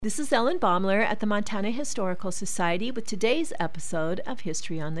This is Ellen Baumler at the Montana Historical Society with today's episode of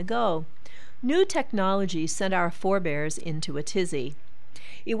History on the Go. New technology sent our forebears into a tizzy.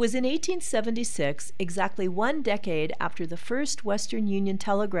 It was in 1876, exactly 1 decade after the first Western Union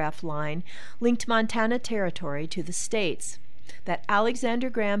telegraph line linked Montana Territory to the states, that Alexander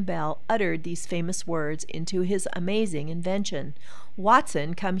Graham Bell uttered these famous words into his amazing invention: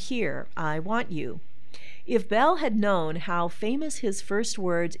 "Watson, come here, I want you." If Bell had known how famous his first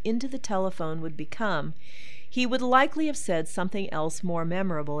words into the telephone would become, he would likely have said something else more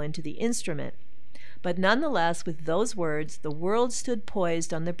memorable into the instrument. But nonetheless, with those words, the world stood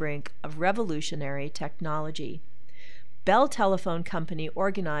poised on the brink of revolutionary technology. Bell Telephone Company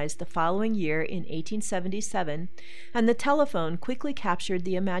organized the following year in 1877, and the telephone quickly captured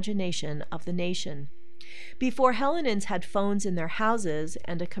the imagination of the nation. Before Hellenans had phones in their houses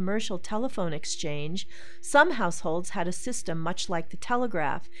and a commercial telephone exchange, some households had a system much like the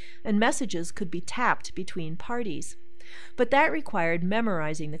telegraph, and messages could be tapped between parties. But that required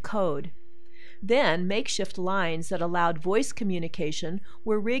memorizing the code. Then, makeshift lines that allowed voice communication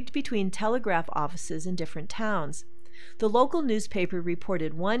were rigged between telegraph offices in different towns. The local newspaper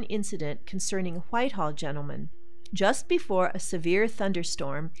reported one incident concerning a Whitehall gentleman. Just before a severe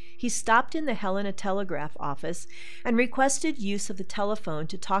thunderstorm, he stopped in the Helena telegraph office and requested use of the telephone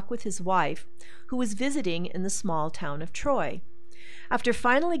to talk with his wife, who was visiting in the small town of Troy. After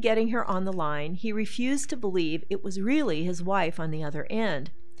finally getting her on the line, he refused to believe it was really his wife on the other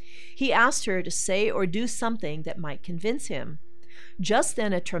end. He asked her to say or do something that might convince him. Just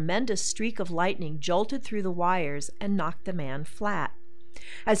then a tremendous streak of lightning jolted through the wires and knocked the man flat.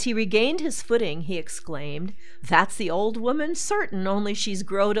 As he regained his footing, he exclaimed, "That's the old woman, certain, only she's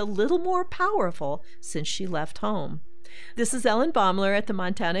growed a little more powerful since she left home." This is Ellen Baumler at the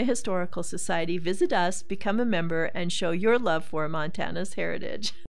Montana Historical Society. Visit us, become a member, and show your love for Montana's heritage.